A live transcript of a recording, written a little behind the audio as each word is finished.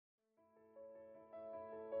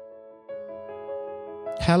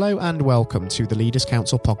Hello and welcome to the Leaders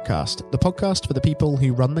Council podcast, the podcast for the people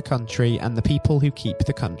who run the country and the people who keep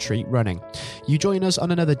the country running. You join us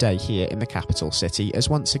on another day here in the capital city as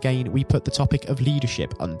once again we put the topic of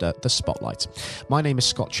leadership under the spotlight. My name is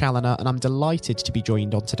Scott Challoner and I'm delighted to be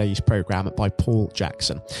joined on today's programme by Paul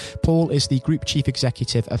Jackson. Paul is the Group Chief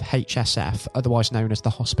Executive of HSF, otherwise known as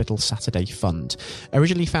the Hospital Saturday Fund.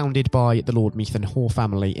 Originally founded by the Lord Meath and Hoare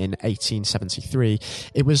family in 1873,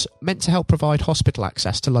 it was meant to help provide hospital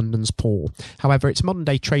access to London's poor. However, its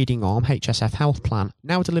modern-day trading arm, HSF Health Plan,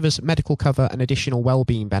 now delivers medical cover and additional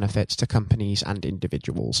wellbeing benefits to companies and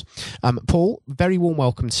individuals. Paul, very warm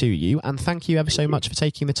welcome to you, and thank you ever so much for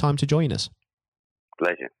taking the time to join us.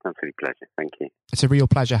 Pleasure. Absolute pleasure. Thank you. It's a real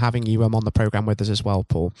pleasure having you on the programme with us as well,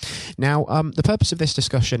 Paul. Now, the purpose of this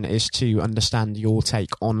discussion is to understand your take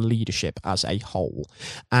on leadership as a whole.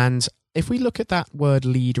 And if we look at that word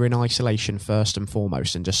leader in isolation first and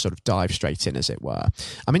foremost and just sort of dive straight in, as it were,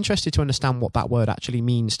 I'm interested to understand what that word actually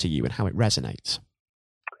means to you and how it resonates.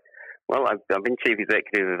 Well, I've been Chief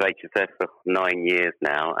Executive of HSF for 9 years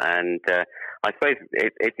now, and I suppose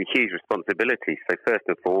it's a huge responsibility. So first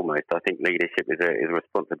and foremost, I think leadership is a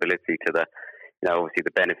responsibility to the, obviously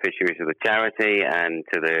the beneficiaries of the charity and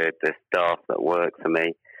to the staff that work for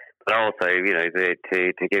me, but also,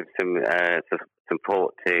 to give some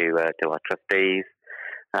support to our trustees.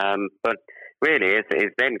 But really,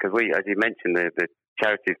 it's then because as you mentioned, the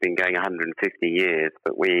charity's been going 150 years,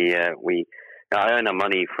 but we earn our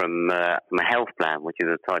money from a health plan, which is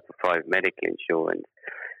a type of private medical insurance.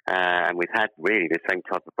 And we've had really the same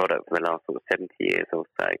type of product for the last sort of 70 years or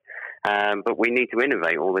so. But we need to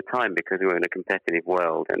innovate all the time because we're in a competitive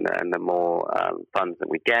world, and the more funds that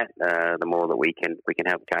we get, the more that we can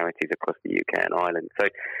help charities across the UK and Ireland. So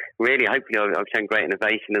really, hopefully, I've shown great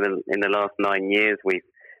innovation in the last 9 years.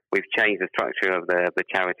 We've changed the structure of the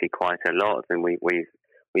charity quite a lot, and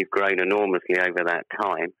we've grown enormously over that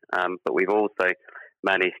time. But we've also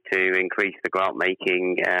managed to increase the grant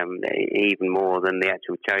making even more than the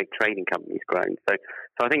actual trading company's grown. So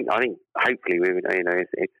I think hopefully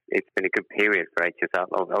it's been a good period for HSF.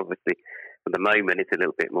 Obviously, at the moment it's a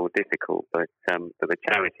little bit more difficult, but the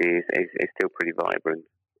charity is still pretty vibrant.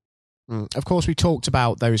 Of course, we talked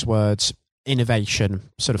about those words. Innovation,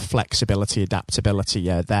 sort of flexibility, adaptability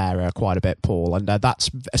there quite a bit, Paul. And that's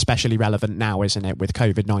especially relevant now, isn't it, with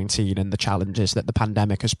COVID-19 and the challenges that the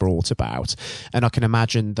pandemic has brought about. And I can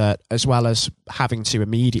imagine that as well as having to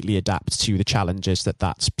immediately adapt to the challenges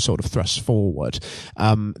that's sort of thrust forward,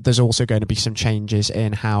 there's also going to be some changes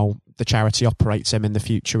in how the charity operates in the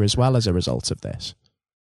future as well as a result of this.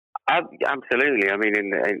 Absolutely. I mean,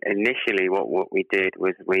 initially, what we did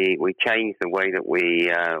was we changed the way that we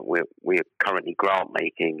are currently grant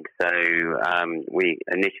making. So we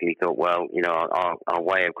initially thought, well, our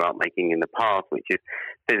way of grant making in the past, which is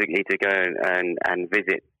physically to go and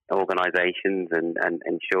visit organisations and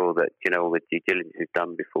ensure that all the due diligence is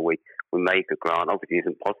done before we make a grant, obviously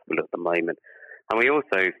isn't possible at the moment. And we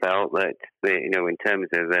also felt that in terms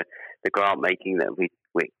of the grant making that we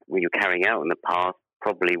were carrying out in the past,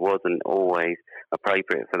 probably wasn't always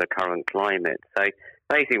appropriate for the current climate. So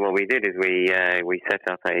basically what we did is we set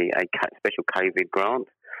up a special COVID grant,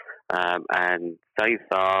 and so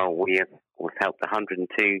far we've helped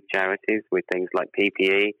 102 charities with things like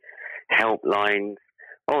PPE, helplines,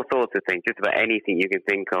 all sorts of things, just about anything you can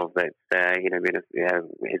think of that's has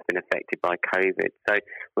been affected by COVID. So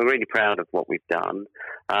we're really proud of what we've done,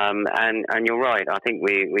 and you're right. I think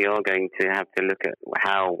we are going to have to look at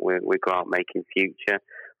how we're grant making future.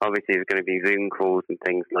 Obviously, there's going to be Zoom calls and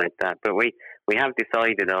things like that, but we have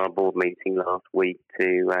decided at our board meeting last week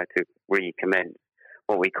to recommence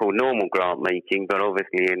what we call normal grant making, but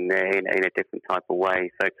obviously in a different type of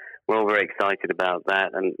way. So we're all very excited about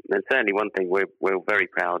that, and certainly one thing we're very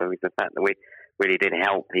proud of is the fact that we really did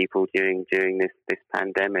help people during this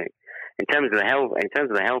pandemic. In terms of the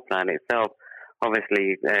health plan itself,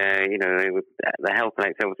 obviously the health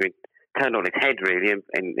plan itself has been turned on its head really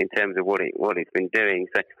in terms of what it's been doing.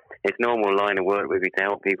 So its normal line of work would be to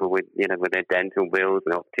help people with with their dental bills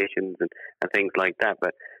and opticians and things like that,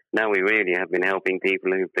 but now we really have been helping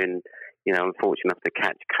people who've been, unfortunate enough to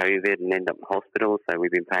catch COVID and end up in hospital. So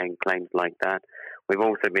we've been paying claims like that. We've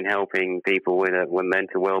also been helping people with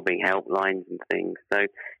mental wellbeing helplines and things. So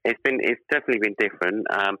it's definitely been different.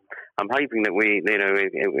 I'm hoping that we,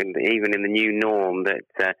 even in the new norm, that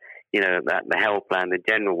that the health plan, the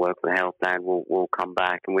general work of the health plan, will come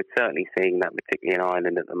back, and we're certainly seeing that, particularly in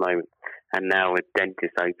Ireland at the moment. And now with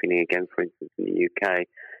dentists opening again, for instance, in the UK,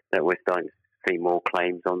 that we're starting to see more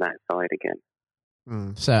claims on that side again.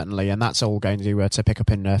 Certainly, and that's all going to pick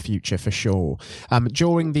up in the future for sure.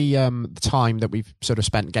 During the time that we've sort of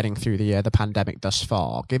spent getting through the pandemic thus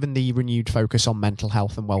far, given the renewed focus on mental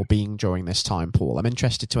health and well-being during this time, Paul, I'm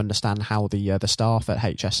interested to understand how the staff at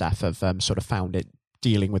HSF have sort of found it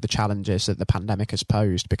dealing with the challenges that the pandemic has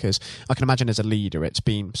posed, because I can imagine as a leader it's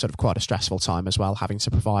been sort of quite a stressful time as well, having to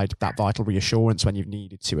provide that vital reassurance when you've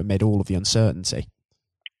needed to amid all of the uncertainty.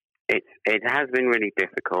 It has been really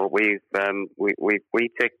difficult. We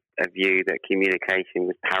took a view that communication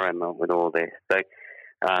was paramount with all this. So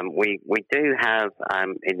we do have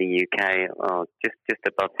in the UK just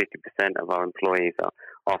above 50% of our employees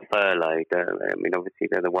are furloughed. I mean, obviously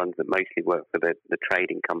they're the ones that mostly work for the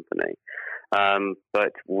trading company.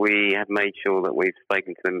 But we have made sure that we've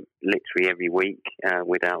spoken to them literally every week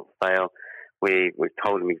without fail. We've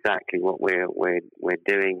told them exactly what we're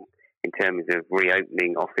doing in terms of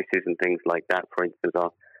reopening offices and things like that. For instance,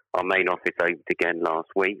 our main office opened again last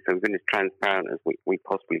week, so we've been as transparent as we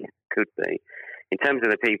possibly could be. In terms of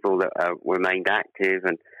the people that remained active,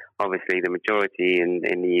 and obviously the majority in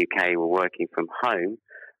the UK were working from home,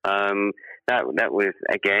 that was,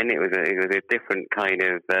 again, it was a different kind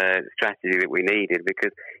of strategy that we needed, because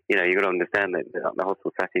you've got to understand that the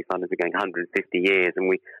Hospital Saturday Fund has been going 150 years, and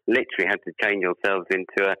we literally had to change ourselves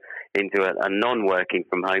into a non-working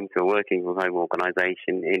from home to a working from home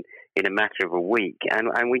organisation in a matter of a week,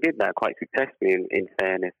 and we did that quite successfully in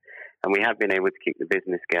fairness, and we have been able to keep the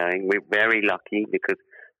business going. We're very lucky because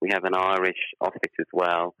we have an Irish office as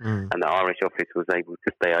well, and the Irish office was able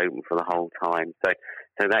to stay open for the whole time. So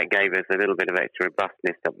that gave us a little bit of extra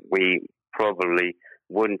robustness that we probably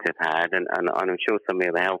wouldn't have had, and I'm sure some of the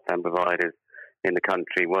other health plan providers in the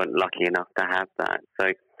country weren't lucky enough to have that. So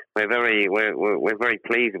we're very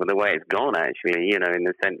pleased with the way it's gone, actually. In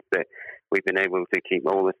the sense that we've been able to keep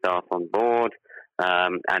all the staff on board,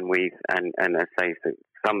 and I say so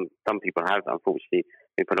some people have unfortunately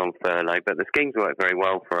been put on furlough, but the schemes work very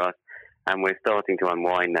well for us. And we're starting to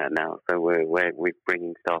unwind that now. So we're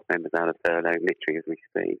bringing staff members out of furlough literally as we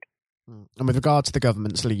speak. And with regard to the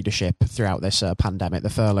government's leadership throughout this pandemic, the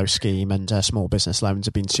furlough scheme and small business loans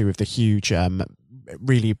have been two of the huge,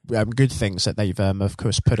 really good things that they've, of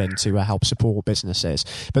course, put in to help support businesses.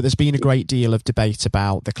 But there's been a great deal of debate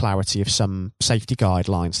about the clarity of some safety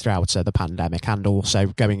guidelines throughout the pandemic, and also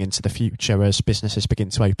going into the future as businesses begin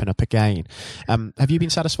to open up again. Have you been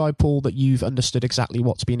satisfied, Paul, that you've understood exactly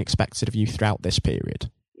what's been expected of you throughout this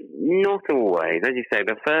period? Not always. As you say,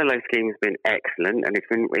 the furlough scheme has been excellent, and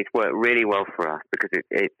it's worked really well for us, because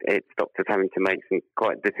it stopped us having to make some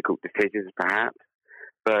quite difficult decisions, perhaps.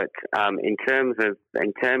 But in terms of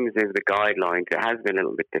the guidelines, it has been a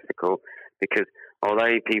little bit difficult, because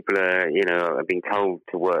although people are being told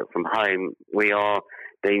to work from home, we are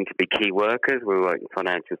deemed to be key workers. We work in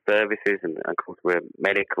financial services, and of course we're a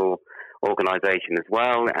medical organisation as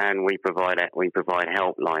well, and we provide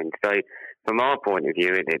helplines. So from our point of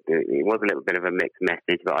view, it was a little bit of a mixed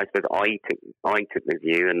message, but I suppose I took the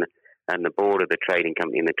view, and the board of the trading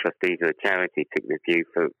company and the trustees of the charity took the view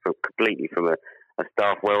for completely from a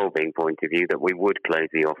staff wellbeing point of view, that we would close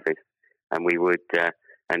the office, and we would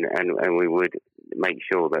and we would make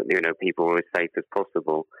sure that people were as safe as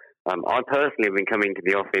possible. I personally have been coming to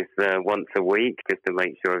the office once a week just to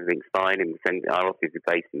make sure everything's fine. Our office is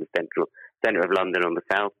based in the centre of London on the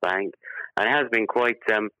South Bank, and it has been quite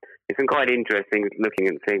interesting looking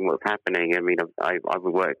and seeing what's happening. I mean, I've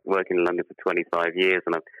been working in London for 25 years,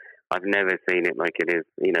 and I've never seen it like it is.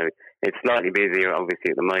 It's slightly busier,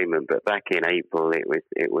 obviously, at the moment, but back in April,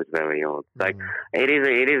 it was very odd. So it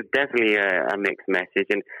is definitely a mixed message.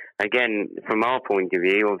 And again, from our point of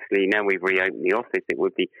view, obviously, now we've reopened the office, it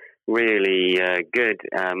would be really good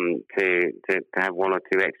to have one or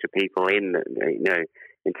two extra people in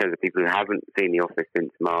terms of people who haven't seen the office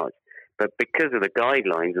since March. But because of the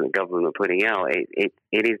guidelines that the government are putting out, it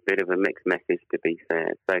is a bit of a mixed message, to be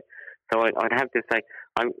fair. So I'd have to say,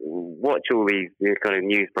 I watch all these kind of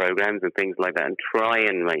news programs and things like that, and try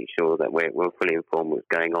and make sure that we're fully informed what's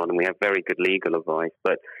going on, and we have very good legal advice.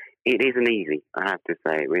 But it isn't easy. I have to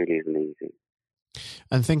say, it really isn't easy.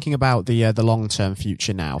 And thinking about the long-term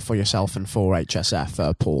future now for yourself and for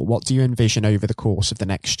HSF, Paul, what do you envision over the course of the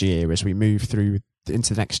next year as we move through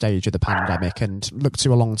into the next stage of the pandemic and look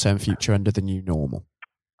to a long-term future under the new normal?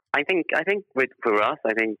 I think for us,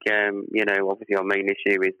 obviously our main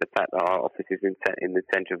issue is the fact that our office is in the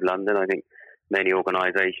centre of London. I think many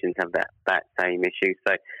organisations have that same issue.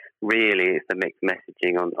 So really, it's the mixed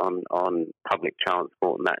messaging on public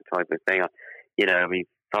transport and that type of thing.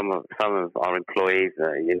 Some of our employees,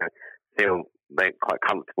 feel they're quite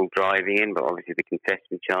comfortable driving in, but obviously the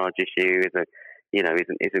concession charge issue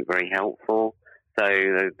isn't very helpful. So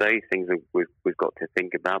those things we've got to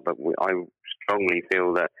think about. But I strongly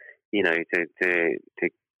feel that to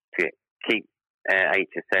keep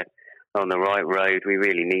HSF on the right road, we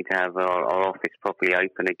really need to have our office properly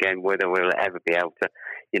open again. Whether we'll ever be able to,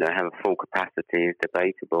 have a full capacity is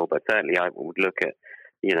debatable. But certainly, I would look at,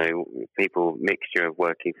 people mixture of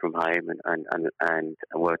working from home and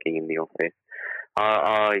working in the office.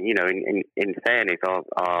 In fairness,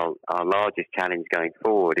 our largest challenge going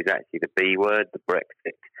forward is actually the B word, the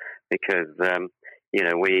Brexit, because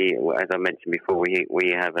we, as I mentioned before,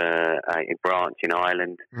 we have a branch in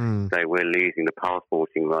Ireland, so we're losing the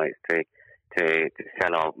passporting rights to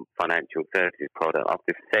sell our financial services product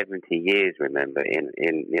after 70 years. Remember,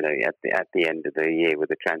 at the end of the year with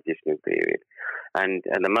the transitional period, and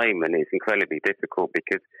at the moment it's incredibly difficult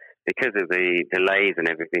because of the delays and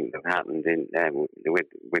everything that happened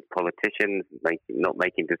with politicians not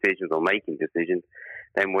making decisions or making decisions.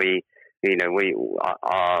 Then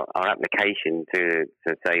our application to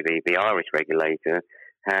say the Irish regulator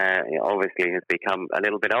obviously has become a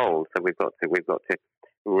little bit old, so we've got to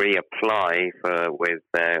reapply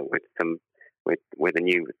with a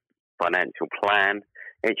new financial plan.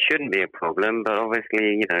 It shouldn't be a problem, but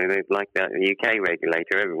obviously like the UK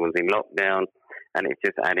regulator, everyone's in lockdown, and it's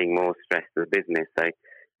just adding more stress to the business. So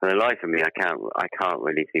for the life of me, I can't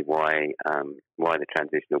really see why the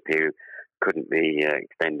transitional period couldn't be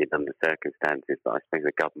extended under circumstances. But I suppose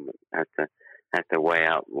the government has to weigh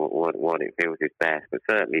out what it feels is best. But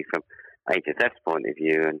certainly from HSF's point of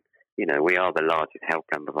view, and we are the largest health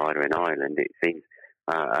plan provider in Ireland, it seems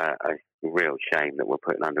a real shame that we're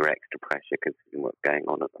putting under extra pressure considering what's going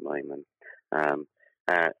on at the moment.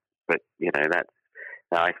 But that's.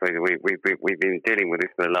 I suppose we've been dealing with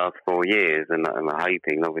this for the last 4 years, and I'm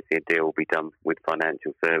hoping, obviously, a deal will be done with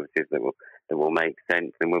financial services that will make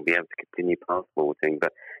sense, and we'll be able to continue passporting.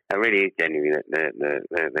 But that really is genuinely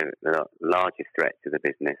the largest threat to the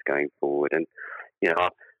business going forward. And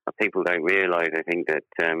people don't realise, I think, that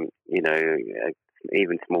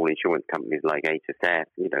even small insurance companies like HSF,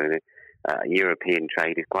 European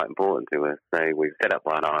trade is quite important to us. So we've set up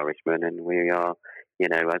by an Irishman, and we are. As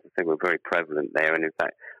I say, we're very prevalent there, and in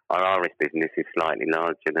fact, our Irish business is slightly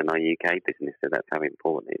larger than our UK business, so that's how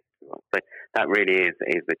important it is to us. So that really is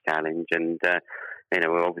the challenge, and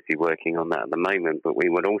we're obviously working on that at the moment. But we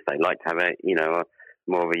would also like to have a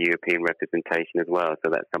more of a European representation as well. So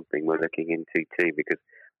that's something we're looking into too, because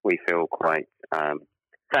we feel quite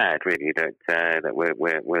sad, really, that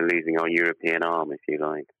we're losing our European arm, if you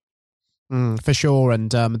like. For sure, and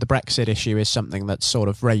the Brexit issue is something that's sort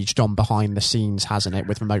of raged on behind the scenes, hasn't it,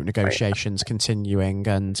 with remote negotiations continuing,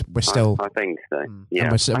 and we're still... I think so, yeah.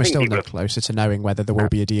 And we're still no closer to knowing whether there will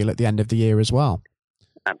be a deal at the end of the year as well.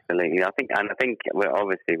 Absolutely. I think we're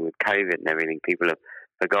obviously with COVID and everything, people have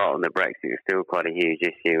forgotten that Brexit is still quite a huge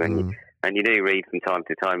issue, and you do read from time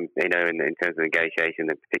to time, in terms of negotiation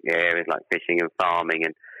in particular areas like fishing and farming,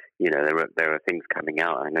 and there are things coming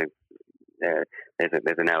out. I know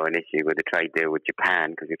there's now an issue with the trade deal with Japan,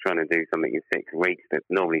 because you're trying to do something in 6 weeks that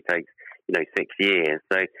normally takes 6 years.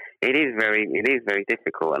 So it is very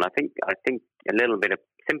difficult, and I think a little bit of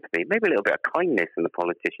sympathy, maybe a little bit of kindness from the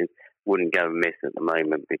politicians wouldn't go amiss at the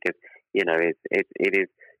moment, because it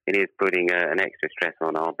is putting an extra stress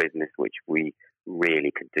on our business, which we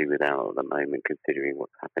really could do without at the moment, considering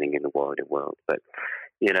what's happening in the wider world. But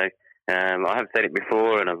I have said it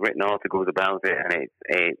before, and I've written articles about it, and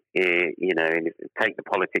and take the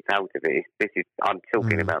politics out of it. I'm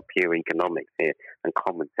talking about pure economics here and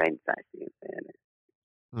common sense, actually, in fairness.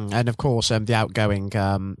 And of course, the outgoing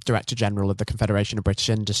Director General of the Confederation of British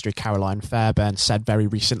Industry, Caroline Fairbairn, said very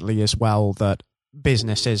recently as well that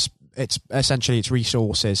businesses, its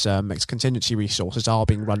resources, its contingency resources are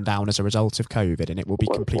being run down as a result of COVID, and it will be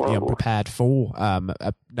completely unprepared for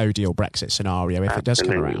a no-deal Brexit scenario if it does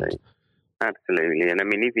come around. Absolutely, and I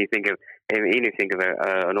mean, if you think of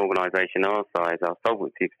an organisation our size, our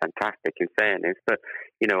solvency is fantastic, in fairness, but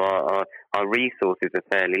our resources are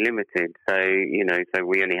fairly limited. So so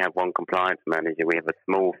we only have one compliance manager. We have a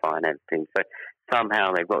small finance team. So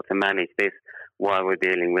somehow they've got to manage this while we're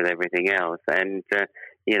dealing with everything else. And as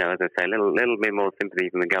I say, a little bit more sympathy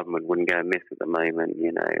from the government wouldn't go amiss at the moment.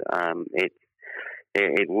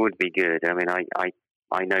 It would be good. I mean,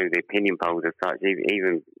 I know the opinion polls as such,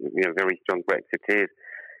 even very strong Brexiteers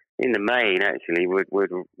in the main actually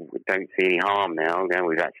don't see any harm now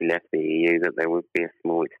we've actually left the EU, that there would be a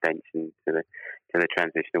small extension to the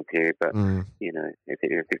transitional period. But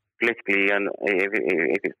if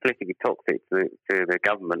it's politically toxic to the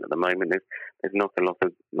government at the moment, there's not a lot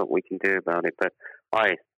we can do about it. But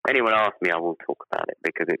I anyone asks me, I will talk about it,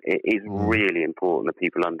 because it is really important that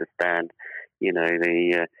people understand,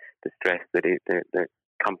 the stress that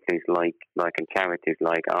companies like and charities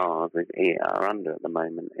like ours are under at the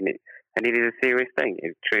moment, and it is a serious thing.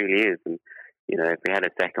 It truly is. And if we had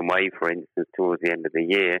a second wave, for instance, towards the end of the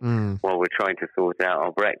year, while we're trying to sort out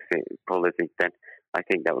our Brexit policies, then I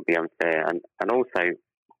think that would be unfair. And also,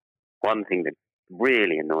 one thing that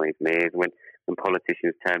really annoys me is when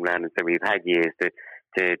politicians turn around and say, "We've had years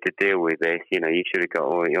to deal with this. You should have got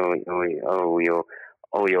all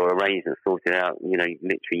your arrangements sorted out,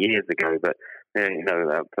 literally years ago." But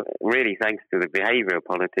really, thanks to the behaviour of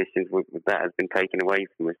politicians, that has been taken away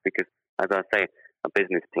from us, because, as I say, a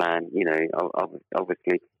business plan,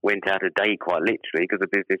 obviously went out of date, quite literally, because the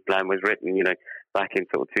business plan was written, back in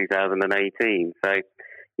sort of 2018. So,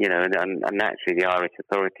 and naturally the Irish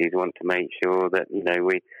authorities want to make sure that,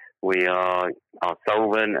 we are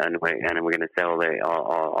solvent, and we're going to sell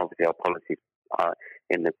obviously our policies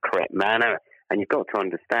in the correct manner. And you've got to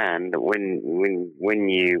understand that when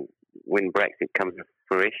Brexit comes to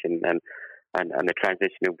fruition and the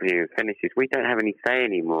transitional period finishes, we don't have any say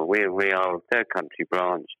anymore. We are a third country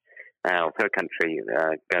branch, third country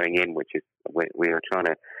going in, which is we are trying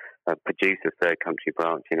to produce a third country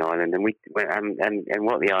branch in Ireland, and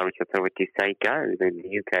what the Irish authorities say goes. The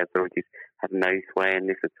UK authorities have no sway in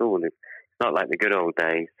this at all. It's not like the good old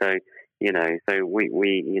days. So we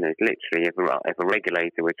literally, if a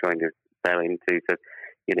regulator we're trying to sell into, so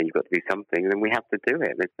you've got to do something, then we have to do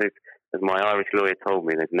it. As my Irish lawyer told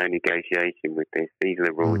me, there's no negotiation with this. These are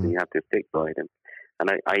the rules, and you have to stick by them.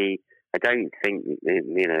 And I don't think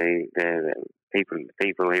the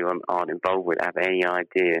people who aren't involved with have any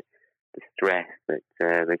idea the stress that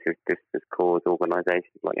this has caused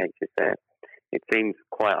organisations like HSF. It seems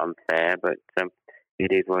quite unfair, but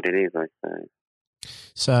it is what it is, I suppose.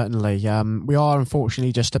 Certainly. We are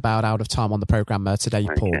unfortunately just about out of time on the programme today,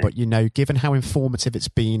 Paul, but given how informative it's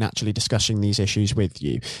been actually discussing these issues with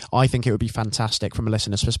you, I think it would be fantastic from a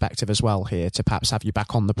listener's perspective as well here to perhaps have you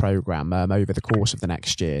back on the programme over the course of the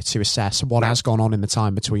next year to assess what has gone on in the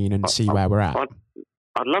time between and see where we're at.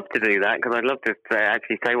 I'd love to do that, because I'd love to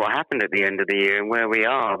actually say what happened at the end of the year and where we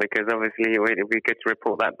are, because obviously it would be good to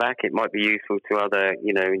report that back. It might be useful to other,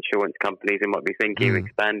 insurance companies who might be thinking of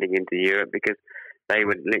expanding into Europe, because they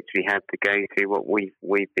would literally have to go through what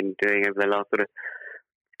we've been doing over the last sort of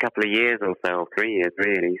couple of years or so, or 3 years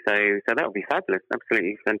really. So that would be fabulous,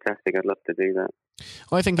 absolutely fantastic. I'd love to do that.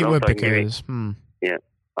 Well, I think it would, because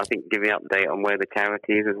I think giving an update on where the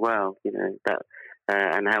charity is as well,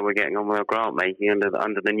 and how we're getting on with our grant making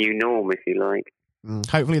under the new norm, if you like.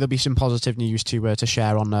 Hopefully there'll be some positive news to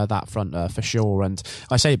share on that front for sure. And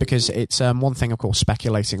I say it because it's one thing, of course,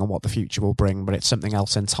 speculating on what the future will bring, but it's something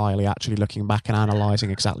else entirely actually looking back and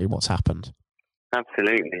analysing exactly what's happened.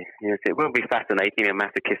 Absolutely. Yes, it will be fascinating in a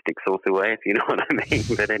masochistic sort of way, if you know what I mean.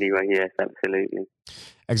 But anyway, yes, absolutely.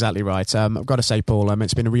 Exactly right. I've got to say, Paul,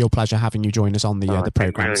 it's been a real pleasure having you join us on the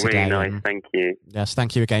programme today. Really nice, thank you. Yes,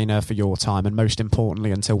 thank you again for your time, and most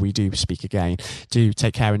importantly, until we do speak again, do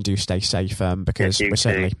take care and do stay safe, because we're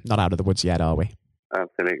certainly not out of the woods yet, are we?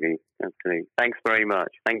 Absolutely. Thanks very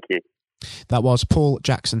much. Thank you. That was Paul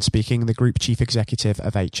Jackson speaking, the Group Chief Executive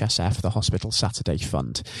of HSF, the Hospital Saturday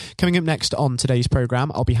Fund. Coming up next on today's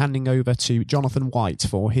programme, I'll be handing over to Jonathan White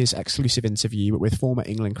for his exclusive interview with former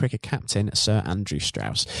England cricket captain Sir Andrew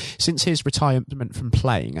Strauss. Since his retirement from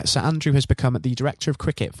playing, Sir Andrew has become the Director of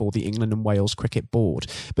Cricket for the England and Wales Cricket Board.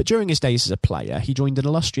 But during his days as a player, he joined an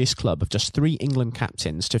illustrious club of just 3 England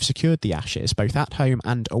captains to have secured the Ashes, both at home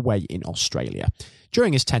and away in Australia.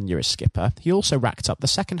 During his tenure as skipper, he also racked up the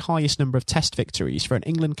second highest number of Test victories for an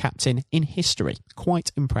England captain in history.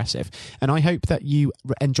 Quite impressive. And I hope that you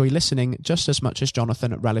enjoy listening just as much as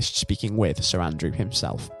Jonathan relished speaking with Sir Andrew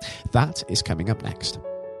himself. That is coming up next.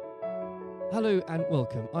 Hello and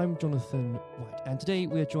welcome. I'm Jonathan White, and today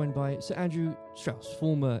we are joined by Sir Andrew Strauss,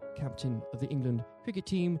 former captain of the England cricket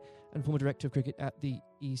team and former Director of Cricket at the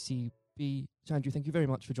ECB. Sir Andrew, thank you very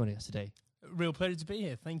much for joining us today. Real pleasure to be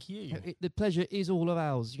here. Thank you. The pleasure is all of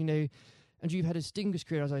ours. And you've had a distinguished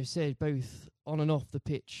career, as I said, both on and off the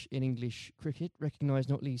pitch in English cricket, recognised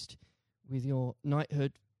not least with your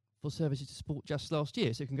knighthood for services to sport just last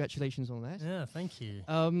year. So congratulations on that. Yeah, thank you.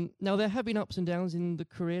 Now, there have been ups and downs in the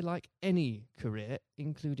career, like any career,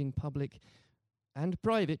 including public and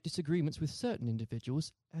private disagreements with certain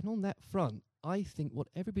individuals. And on that front, I think what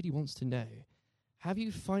everybody wants to know, have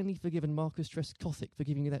you finally forgiven Marcus Trescothick for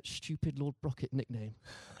giving you that stupid Lord Brocket nickname?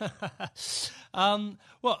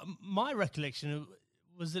 Well, my recollection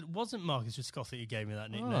was that it wasn't Marcus Trescothick who gave me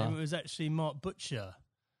that nickname. It was actually Mark Butcher.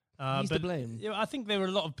 He's to blame. You know, I think there were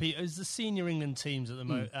a lot of people. It was the senior England teams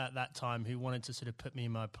at that time who wanted to sort of put me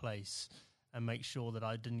in my place and make sure that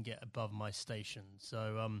I didn't get above my station.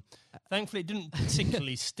 So thankfully it didn't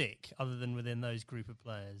particularly stick other than within those group of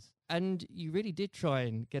players. And you really did try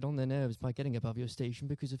and get on their nerves by getting above your station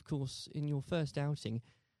because, of course, in your first outing,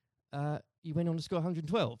 you went on to score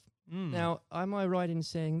 112. Now, am I right in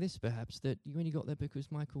saying this, perhaps, that you only got there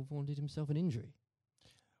because Michael Vaughan did himself an injury?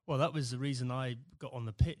 Well, that was the reason I got on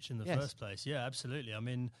the pitch in the first place. Yeah, absolutely. I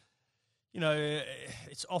mean, you know,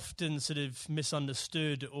 it's often sort of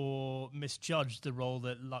misunderstood or misjudged the role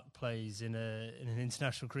that luck plays in an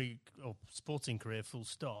international career or sporting career, full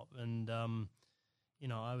stop. And, you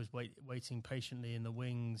know, I was waiting patiently in the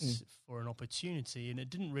wings for an opportunity, and it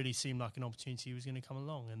didn't really seem like an opportunity was going to come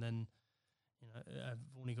along. And then, you know, I've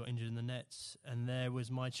only got injured in the nets, and there was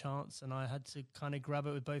my chance, and I had to kind of grab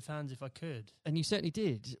it with both hands if I could. And you certainly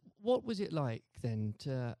did. What was it like then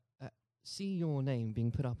to see your name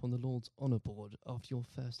being put up on the Lord's Honour Board after your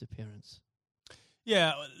first appearance?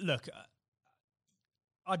 Yeah, look,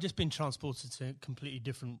 I'd just been transported to a completely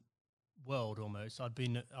different world almost. I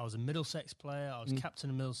was a Middlesex player, I was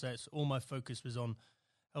captain of Middlesex, all my focus was on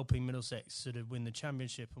helping Middlesex sort of win the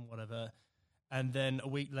championship and whatever. And then a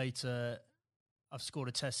week later, I've scored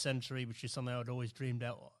a test century, which is something I'd always dreamed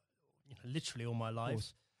out, you know, literally all my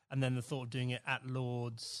life. And then the thought of doing it at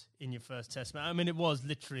Lord's in your first test match. I mean, it was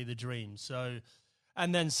literally the dream. So,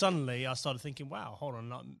 and then suddenly I started thinking, wow, hold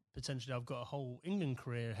on, potentially I've got a whole England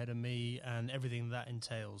career ahead of me and everything that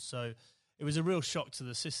entails. So it was a real shock to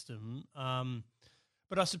the system.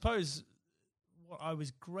 But I suppose what I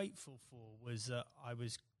was grateful for was that I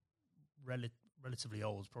was relatively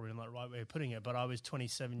old, probably not the right way of putting it, but I was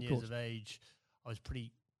 27 years of age. I was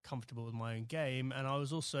pretty comfortable with my own game. And I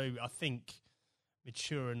was also, I think,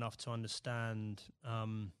 mature enough to understand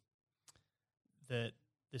that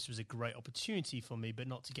this was a great opportunity for me, but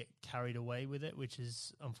not to get carried away with it, which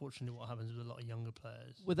is unfortunately what happens with a lot of younger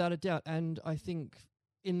players. Without a doubt. And I think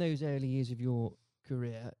in those early years of your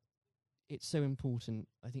career, it's so important,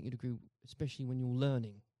 I think you'd agree, especially when you're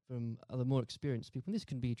learning from other more experienced people. And this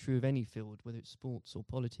can be true of any field, whether it's sports or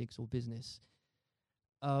politics or business,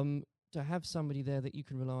 to have somebody there that you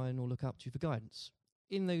can rely on or look up to for guidance.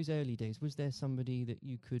 In those early days, was there somebody that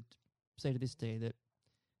you could say to this day that,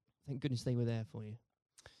 thank goodness they were there for you?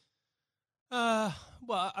 Well,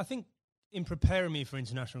 I think in preparing me for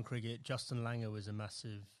international cricket, Justin Langer was a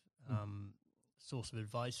massive source of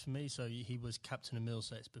advice for me. So he was captain of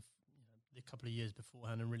Middlesex a couple of years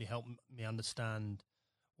beforehand and really helped me understand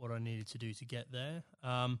what I needed to do to get there.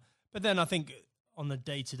 But then I think on the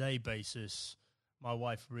day-to-day basis, my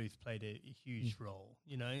wife Ruth played a huge role,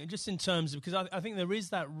 you know, just in terms of, because I think there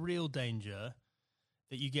is that real danger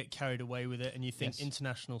that you get carried away with it and you think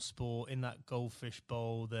international sport in that goldfish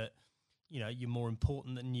bowl that, you know, you're more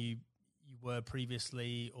important than you were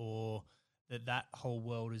previously, or that whole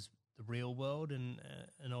world is the real world. And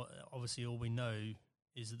obviously all we know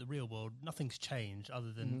is that the real world, nothing's changed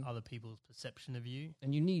other than other people's perception of you.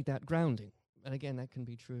 And you need that grounding. And again, that can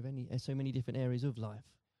be true of so many different areas of life.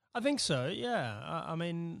 I think so, yeah. I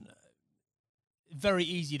mean, very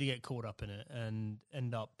easy to get caught up in it and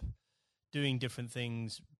end up doing different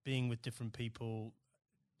things, being with different people,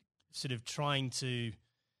 sort of trying to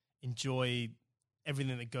enjoy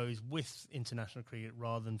everything that goes with international cricket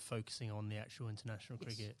rather than focusing on the actual international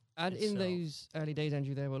cricket. And itself. In those early days,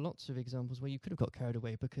 Andrew, there were lots of examples where you could have got carried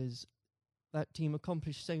away because that team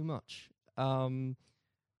accomplished so much.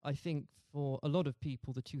 I think for a lot of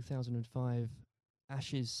people, the 2005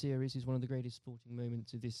 Ashes series is one of the greatest sporting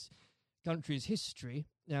moments of this country's history.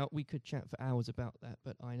 Now, we could chat for hours about that,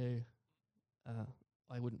 but I know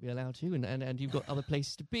I wouldn't be allowed to, and you've got other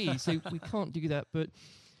places to be, so we can't do that. But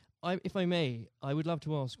if I may, I would love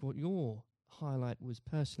to ask what your highlight was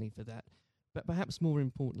personally for that, but perhaps more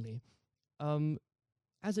importantly,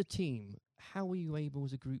 as a team, how were you able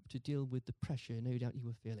as a group to deal with the pressure no doubt you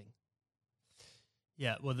were feeling?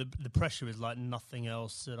 Yeah, well, the pressure is like nothing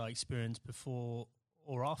else that I experienced before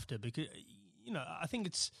or after, because, you know, I think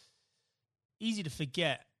it's easy to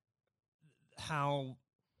forget how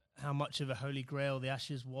much of a holy grail the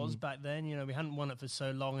Ashes was back then. You know, we hadn't won it for so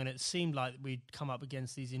long, and it seemed like we'd come up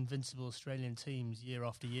against these invincible Australian teams year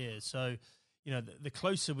after year. So, you know, the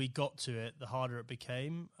closer we got to it, the harder it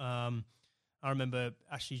became. I remember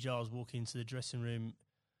Ashley Giles walking into the dressing room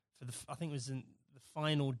for I think it was in the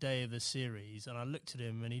final day of the series, and I looked at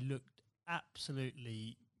him and he looked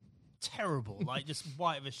absolutely terrible, like just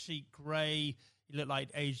white of a sheet, grey. He looked like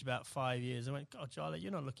aged about 5 years. I went, God, Charlie,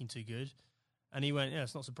 you're not looking too good. And he went, yeah,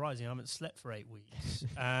 it's not surprising. I haven't slept for 8 weeks.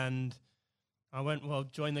 And I went, well,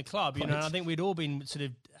 join the club. You know, and I think we'd all been sort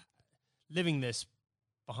of living this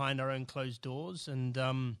behind our own closed doors, and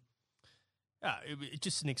it's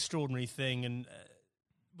just an extraordinary thing. And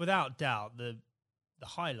without doubt, the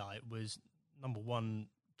highlight was, number one,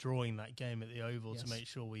 drawing that game at the Oval to make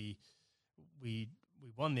sure we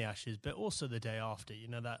won the Ashes, but also the day after,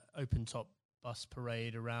 that open top bus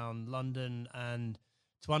parade around London, and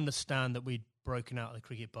to understand that we'd broken out of the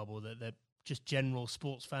cricket bubble, that just general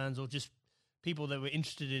sports fans or just people that were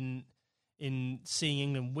interested in seeing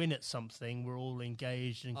England win at something were all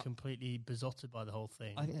engaged and completely besotted by the whole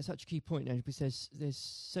thing. I think that's such a key point now, because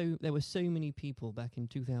there were so many people back in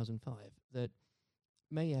 2005 that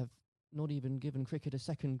may have not even given cricket a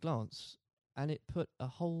second glance, and it put a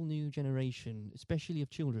whole new generation, especially of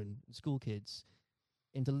children, school kids,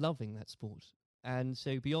 into loving that sport. And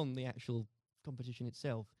so beyond the actual competition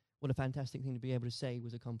itself, what a fantastic thing to be able to say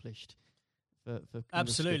was accomplished for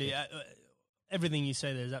absolutely. Everything you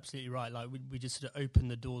say there is absolutely right. Like we just sort of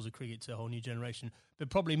opened the doors of cricket to a whole new generation. But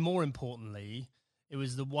probably more importantly, it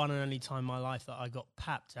was the one and only time in my life that I got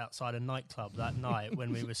papped outside a nightclub that night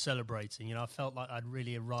when we were celebrating. I felt like I'd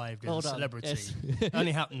really arrived as a celebrity. Yes. It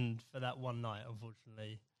only happened for that one night,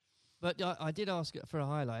 unfortunately. But I did ask for a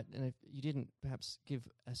highlight, and if you didn't perhaps give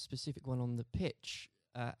a specific one on the pitch,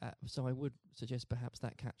 so I would suggest perhaps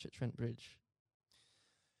that catch at Trent Bridge.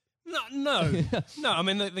 No. I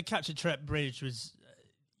mean, the catch at Trent Bridge was,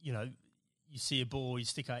 you see a ball, you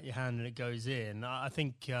stick out your hand and it goes in. I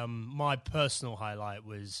think my personal highlight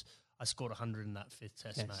was I scored 100 in that fifth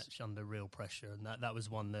Test match under real pressure, and that was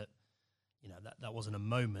one that, that wasn't a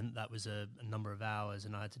moment, that was a number of hours,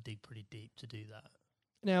 and I had to dig pretty deep to do that.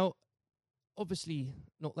 Now, obviously,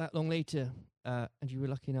 not that long later, and you were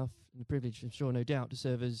lucky enough and privileged, I'm sure, no doubt, to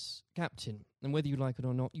serve as captain. And whether you like it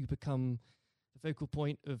or not, you become the focal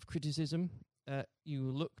point of criticism. You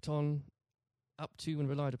were looked on, up to, and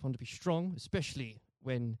relied upon to be strong, especially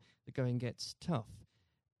when the going gets tough.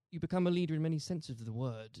 You become a leader in many senses of the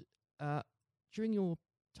word. During your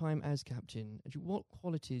time as captain, what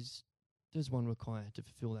qualities does one require to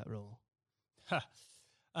fulfill that role?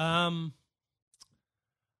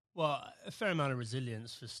 Well, a fair amount of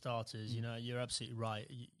resilience for starters. You're absolutely right.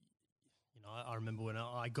 I remember when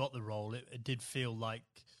I got the role, it did feel like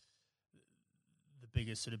the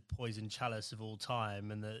biggest sort of poison chalice of all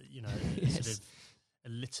time, and sort of a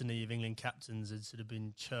litany of England captains had sort of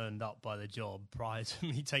been churned up by the job prior to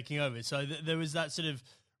me taking over. So there was that sort of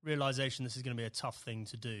realization this is going to be a tough thing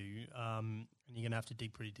to do, and you're going to have to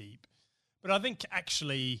dig pretty deep. But I think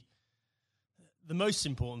actually the most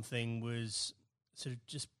important thing was sort of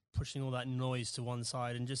just pushing all that noise to one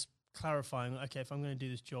side and just clarifying, okay, if I'm going to do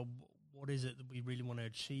this job, what is it that we really want to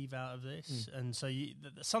achieve out of this? And so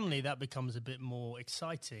suddenly that becomes a bit more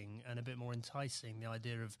exciting and a bit more enticing, the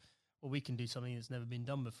idea of, well, we can do something that's never been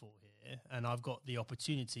done before here, and I've got the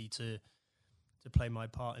opportunity to play my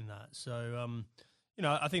part in that. So,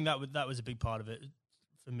 I think that was a big part of it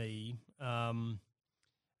for me. I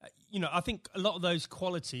think a lot of those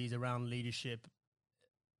qualities around leadership,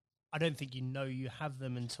 I don't think you have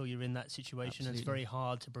them until you're in that situation. And it's very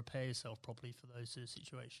hard to prepare yourself properly for those sort of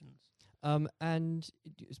situations. And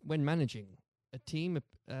when managing a team,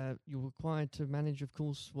 you're required to manage, of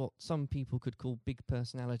course, what some people could call big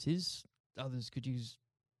personalities. Others could use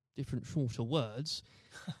different, shorter words.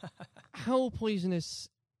 How poisonous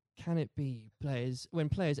can it be, when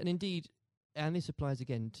players, and indeed, and this applies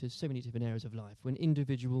again to so many different areas of life, when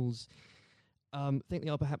individuals think they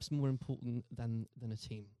are perhaps more important than a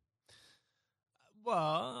team?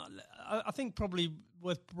 Well, I think probably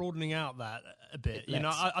worth broadening out that a bit.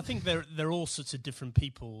 I think there are all sorts of different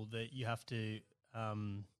people that you have to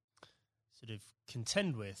sort of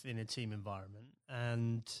contend with in a team environment,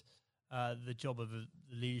 and the job of the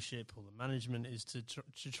leadership or the management is to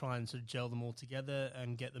try and sort of gel them all together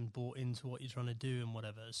and get them bought into what you're trying to do and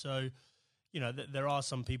whatever. So, there are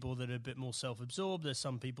some people that are a bit more self-absorbed. There's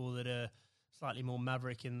some people that are slightly more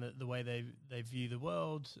maverick in the way they view the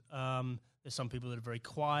world. There's some people that are very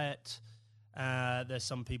quiet. There's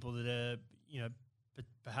some people that are,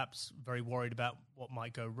 perhaps very worried about what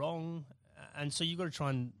might go wrong. And so you've got to try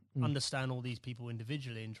and understand all these people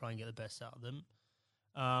individually and try and get the best out of them.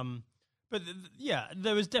 But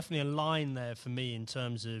there was definitely a line there for me in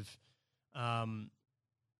terms of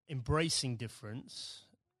embracing difference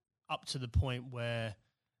up to the point where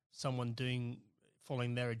someone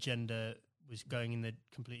following their agenda was going in a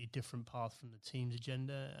completely different path from the team's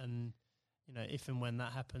agenda. And, if and when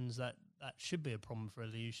that happens, that should be a problem for a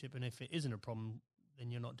leadership. And if it isn't a problem,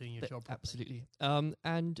 then you're not doing your job properly. Absolutely.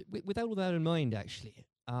 And with all that in mind, actually,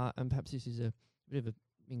 and perhaps this is a bit of a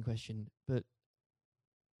mean question, but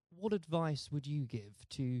what advice would you give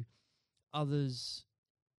to others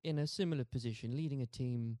in a similar position, leading a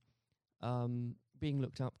team, being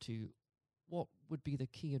looked up to, what would be the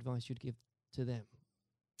key advice you'd give to them,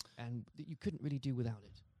 and that you couldn't really do without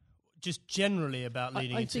it? Just generally about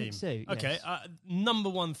leading a team? I think so, Okay, yes. Number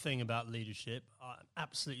one thing about leadership, I'm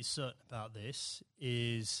absolutely certain about this,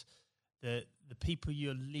 is that the people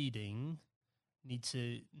you're leading need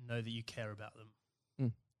to know that you care about them.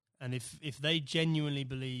 And if they genuinely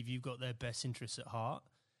believe you've got their best interests at heart,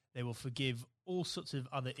 they will forgive all sorts of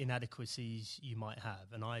other inadequacies you might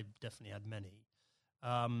have. And I definitely had many.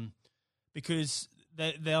 Because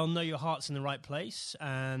they'll know your heart's in the right place,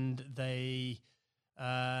 and they'll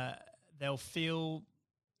feel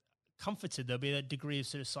comforted. There'll be a degree of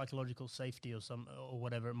sort of psychological safety or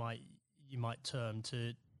whatever you might term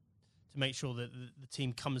to make sure that the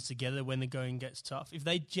team comes together when the going gets tough. If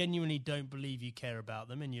they genuinely don't believe you care about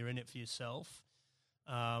them and you're in it for yourself,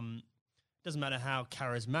 doesn't matter how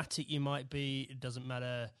charismatic you might be. It doesn't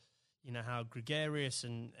matter, how gregarious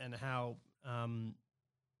and how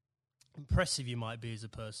impressive you might be as a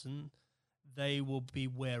person. They will be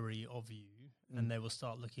wary of you, and they will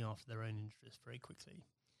start looking after their own interests very quickly.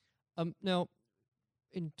 Now,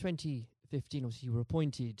 in 2015, obviously, you were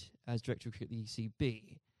appointed as director of cricket at the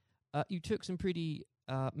ECB. You took some pretty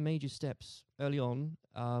major steps early on.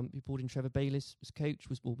 You brought in Trevor Bayliss as coach,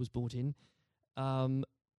 was brought in.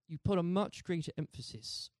 You put a much greater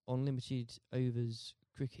emphasis on limited overs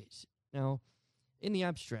cricket. Now, in the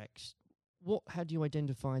abstract, what had you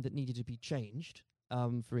identified that needed to be changed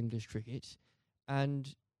for English cricket?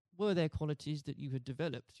 And were there qualities that you had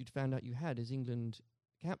developed, you'd found out you had as England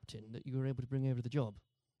captain, that you were able to bring over to the job?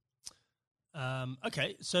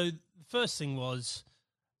 Okay, so the first thing was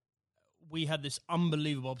we had this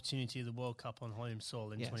unbelievable opportunity of the World Cup on home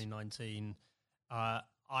soil in 2019. I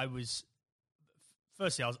was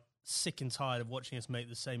sick and tired of watching us make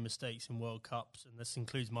the same mistakes in World Cups, and this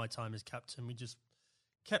includes my time as captain. We just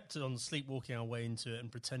kept it on sleepwalking our way into it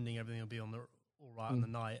and pretending everything would be all right on the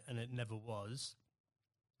night, and it never was.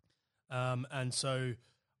 And so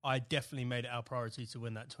I definitely made it our priority to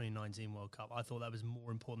win that 2019 World Cup. I thought that was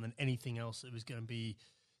more important than anything else that was going to be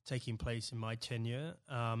taking place in my tenure.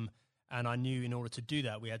 And I knew in order to do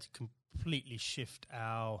that, we had to completely shift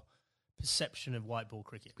our perception of white ball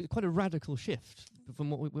cricket. Quite a radical shift from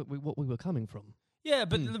what we were coming from. Yeah,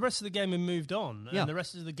 but the rest of the game had moved on. And the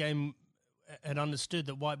rest of the game had understood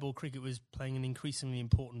that white ball cricket was playing an increasingly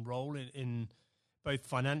important role in both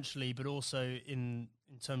financially, but also in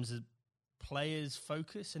terms of players'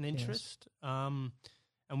 focus and interest. Yes.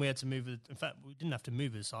 And we had to move. In fact, we didn't have to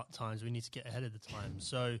move at times. We need to get ahead of the time.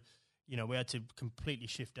 So, we had to completely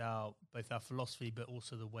shift both our philosophy, but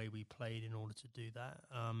also the way we played in order to do that.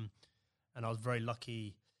 And I was very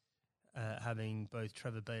lucky having both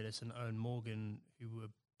Trevor Bayliss and Owen Morgan, who were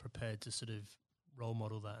prepared to sort of role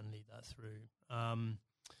model that and lead that through.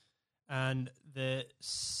 And the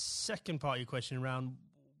second part of your question around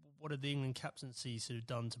what had the England captaincy sort of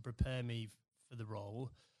done to prepare me for the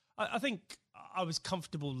role, I think I was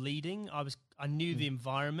comfortable leading. I knew the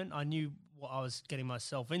environment. I knew what I was getting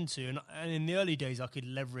myself into. And in the early days, I could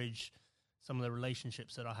leverage some of the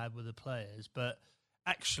relationships that I had with the players. But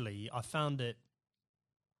actually, I found it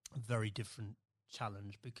a very different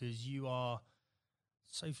challenge because you are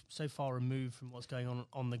so far removed from what's going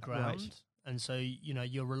on the ground. Right. And so,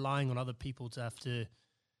 you're relying on other people to have to,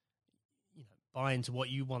 buy into what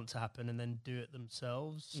you want to happen and then do it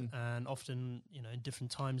themselves. And often, in different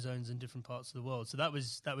time zones in different parts of the world. So that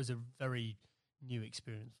was a very new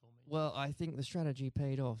experience for me. Well, I think the strategy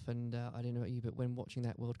paid off, and I don't know about you, but when watching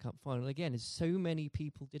that World Cup final, again, as so many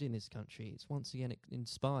people did in this country, it's once again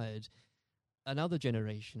inspired another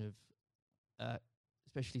generation of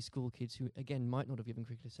especially school kids who, again, might not have given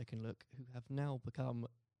cricket a second look, who have now become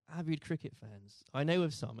avid cricket fans. I know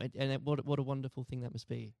of some, and what a wonderful thing that must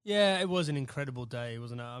be. Yeah, it was an incredible day,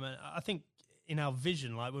 wasn't it? I mean, I think in our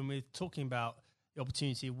vision, like when we're talking about the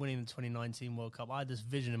opportunity of winning the 2019 World Cup, I had this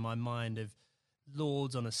vision in my mind of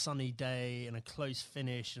Lords on a sunny day and a close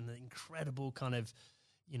finish and the incredible kind of,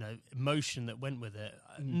 emotion that went with it.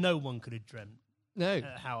 No one could have dreamt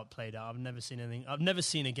how it played out. I've never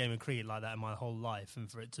seen a game of cricket like that in my whole life,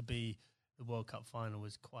 and for it to be the World Cup final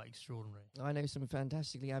was quite extraordinary. I know some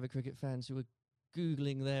fantastically avid cricket fans who were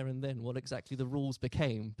Googling there and then what exactly the rules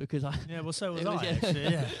became, because so was I, actually,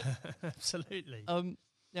 yeah. Absolutely.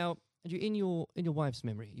 Now, Andrew, in your wife's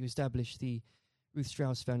memory, you established the Ruth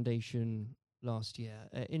Strauss Foundation last year.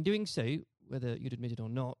 In doing so, whether you'd admit it or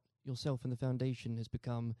not, yourself and the foundation has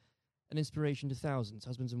become an inspiration to thousands,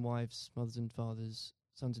 husbands and wives, mothers and fathers,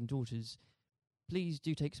 sons and daughters. Please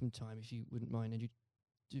do take some time, if you wouldn't mind, and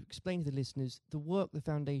to explain to the listeners the work the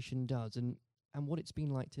foundation does and and what it's been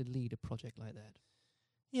like to lead a project like that.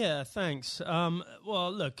 Yeah, thanks.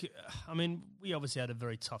 Well, look, I mean, we obviously had a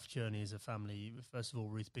very tough journey as a family. First of all,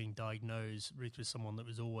 Ruth being diagnosed. Ruth was someone that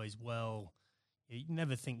was always well. You'd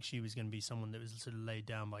never think she was going to be someone that was sort of laid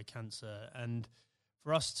down by cancer. And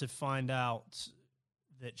for us to find out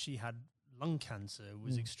that she had lung cancer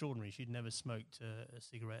was extraordinary. She'd never smoked a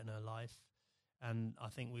cigarette in her life. And I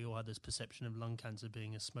think we all had this perception of lung cancer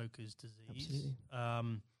being a smoker's disease.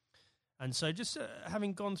 Absolutely. And so just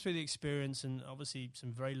having gone through the experience and obviously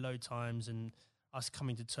some very low times and us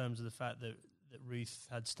coming to terms with the fact that Ruth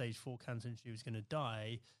had stage 4 cancer and she was going to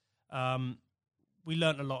die, we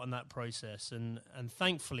learnt a lot in that process. And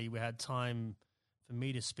thankfully we had time for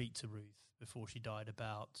me to speak to Ruth before she died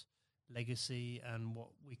about legacy and what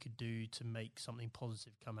we could do to make something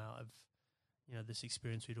positive come out of, this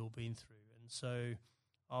experience we'd all been through. And so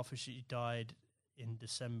after she died in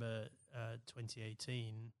December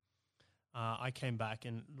 2018, I came back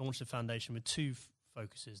and launched a foundation with two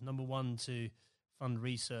focuses. Number one, to fund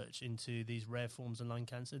research into these rare forms of lung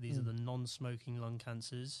cancer. These are the non-smoking lung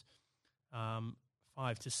cancers. 5,000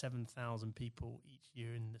 to 7,000 people each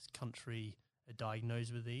year in this country are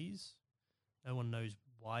diagnosed with these. No one knows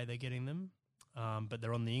why they're getting them, but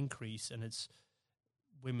they're on the increase, and it's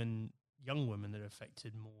young women that are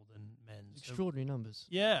affected more than men. Extraordinary numbers.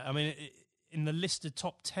 Yeah, I mean, in the list of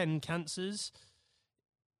top 10 cancers,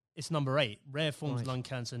 it's number 8. Rare forms of lung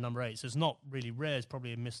cancer, number 8. So it's not really rare. It's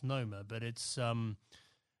probably a misnomer, but it's,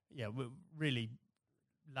 we're really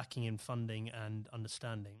lacking in funding and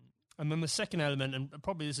understanding. And then the second element, and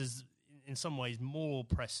probably this is in some ways more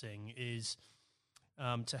pressing, is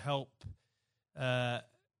to help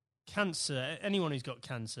cancer, anyone who's got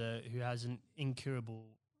cancer who has an incurable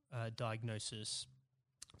diagnosis,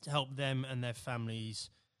 to help them and their families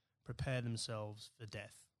prepare themselves for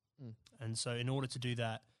death. And so in order to do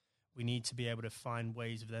that, we need to be able to find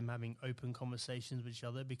ways of them having open conversations with each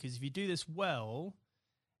other, because if you do this well,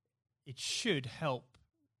 it should help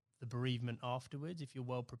the bereavement afterwards if you're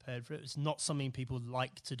well prepared for it. It's not something people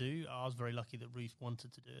like to do. I was very lucky that Ruth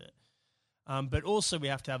wanted to do it. But also we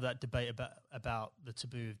have to have that debate about the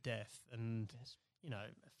taboo of death and,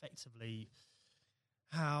 effectively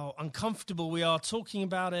how uncomfortable we are talking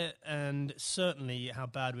about it, and certainly how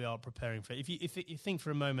bad we are preparing for it. If you think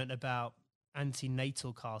for a moment about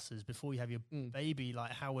antenatal classes before you have your baby,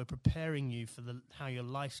 like how we're preparing you for how your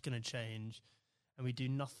life's going to change, and we do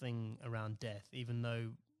nothing around death, even though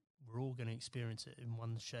we're all going to experience it in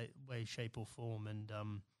one way, shape or form. And,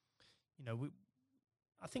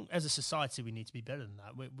 I think as a society we need to be better than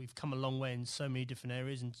that. We've come a long way in so many different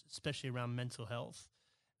areas, and especially around mental health,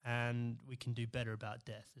 and we can do better about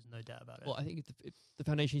death. There's no doubt about it. Well, I think if the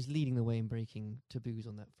foundation is leading the way in breaking taboos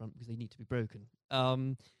on that front, because they need to be broken.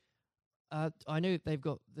 I know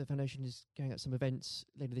the foundation is going out some events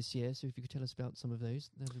later this year, so if you could tell us about some of those,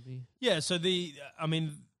 that would be... Yeah, so we've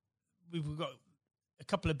got a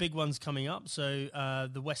couple of big ones coming up. So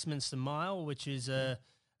the Westminster Mile, which is a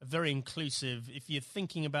very inclusive... If you're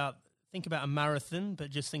think about a marathon, but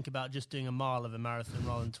just think about just doing a mile of a marathon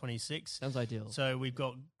rather than 26. Sounds ideal. So we've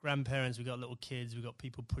got grandparents, we've got little kids, we've got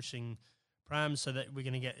people pushing prams, so that we're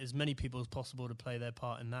going to get as many people as possible to play their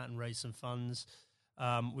part in that and raise some funds.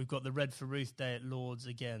 We've got the Red for Ruth Day at Lord's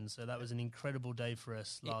again, so that was an incredible day for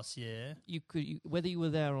us last year. Whether you were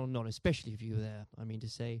there or not, especially if you were there, I mean to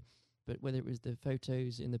say, but whether it was the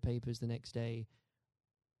photos in the papers the next day,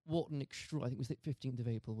 I think it was the 15th of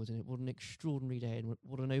April, wasn't it? What an extraordinary day, and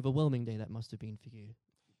what an overwhelming day that must have been for you.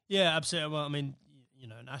 Yeah, absolutely. Well, I mean,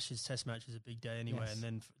 an Ashes Test match is a big day anyway, and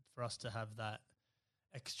then for us to have that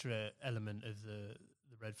extra element of the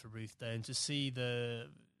Red for Ruth Day, and to see the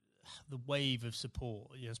wave of support,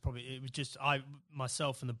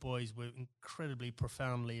 myself and the boys were incredibly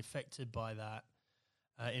profoundly affected by that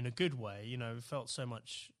in a good way. We felt so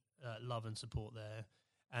much love and support there.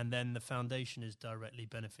 And then the foundation is directly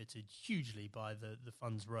benefited hugely by the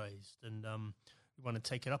funds raised. And we want to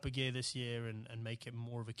take it up a gear this year and make it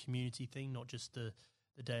more of a community thing, not just the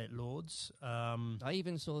day at Lord's. I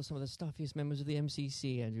even saw some of the stuffiest members of the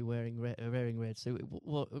MCC, Andrew, wearing red. So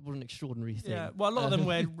what an extraordinary thing. Yeah, well, a lot of them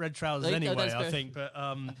wear red trousers anyway, I think. But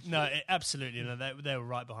absolutely, they were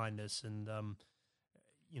right behind us. And,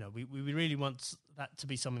 we really want that to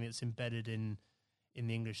be something that's embedded in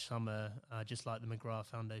the English summer, just like the McGrath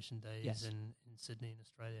Foundation Days in Sydney in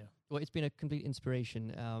Australia. Well, it's been a complete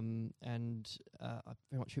inspiration, and I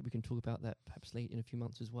very much hope we can talk about that perhaps late in a few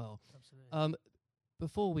months as well. Absolutely.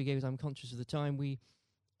 Before we go, as I'm conscious of the time,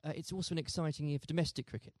 it's also an exciting year for domestic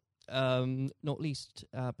cricket, not least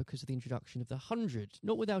because of the introduction of the 100,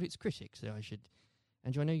 not without its critics, I should.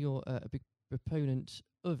 Andrew, I know you're a big proponent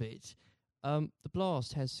of it. The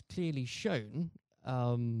Blast has clearly shown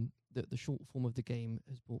that the short form of the game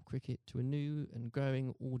has brought cricket to a new and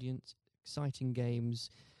growing audience, exciting games.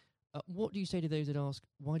 What do you say to those that ask,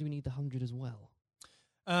 why do we need the 100 as well?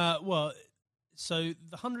 So the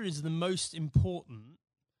 100 is the most important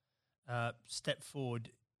step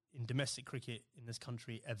forward in domestic cricket in this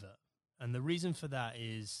country ever. And the reason for that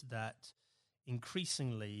is that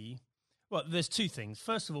increasingly, there's two things.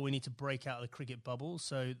 First of all, we need to break out of the cricket bubble.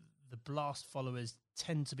 So the Blast followers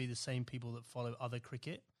tend to be the same people that follow other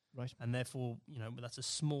cricket. Right. And therefore, that's a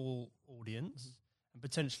small audience and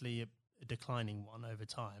potentially a declining one over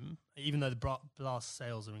time, even though the Blast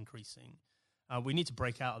sales are increasing. We need to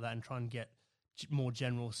break out of that and try and get more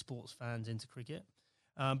general sports fans into cricket.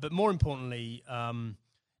 But more importantly,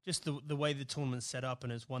 just the way the tournament's set up,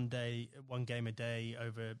 and it's one game a day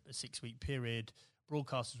over a 6-week period,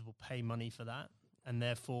 broadcasters will pay money for that. And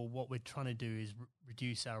therefore, what we're trying to do is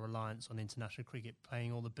reduce our reliance on international cricket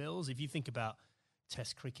paying all the bills. If you think about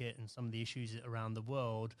Test cricket and some of the issues around the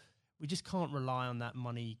world, we just can't rely on that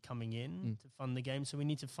money coming in to fund the game. So we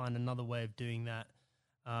need to find another way of doing that.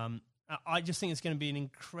 I just think it's going to be an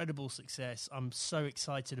incredible success. I'm so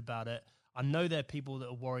excited about it. I know there are people that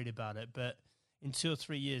are worried about it, but in 2 or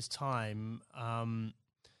 3 years' time,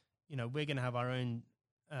 we're going to have our own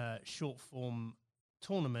short form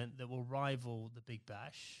tournament that will rival the Big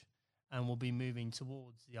Bash, and we'll be moving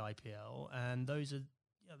towards the IPL. And those are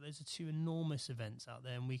two enormous events out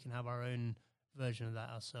there, and we can have our own version of that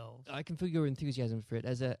ourselves. I can feel your enthusiasm for it.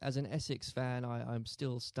 As an Essex fan, I'm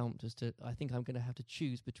still stumped as to, I think I'm going to have to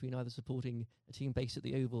choose between either supporting a team based at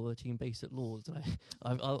the Oval or a team based at Lords. And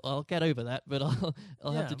I'll get over that, but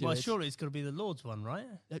I'll have to do it. Well, surely it's got to be the Lords one, right?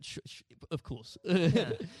 Of course.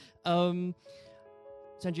 Yeah.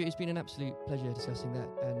 Sanju, it's been an absolute pleasure discussing that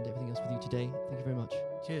and everything else with you today. Thank you very much.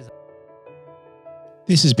 Cheers.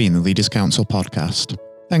 This has been the Leaders Council podcast.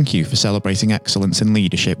 Thank you for celebrating excellence in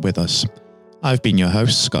leadership with us. I've been your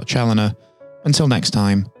host, Scott Challoner. Until next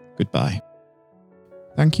time, goodbye.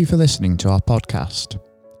 Thank you for listening to our podcast.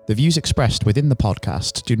 The views expressed within the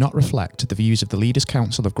podcast do not reflect the views of the Leaders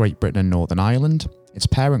Council of Great Britain and Northern Ireland, its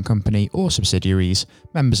parent company or subsidiaries,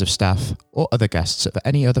 members of staff, or other guests of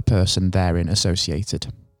any other person therein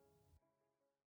associated.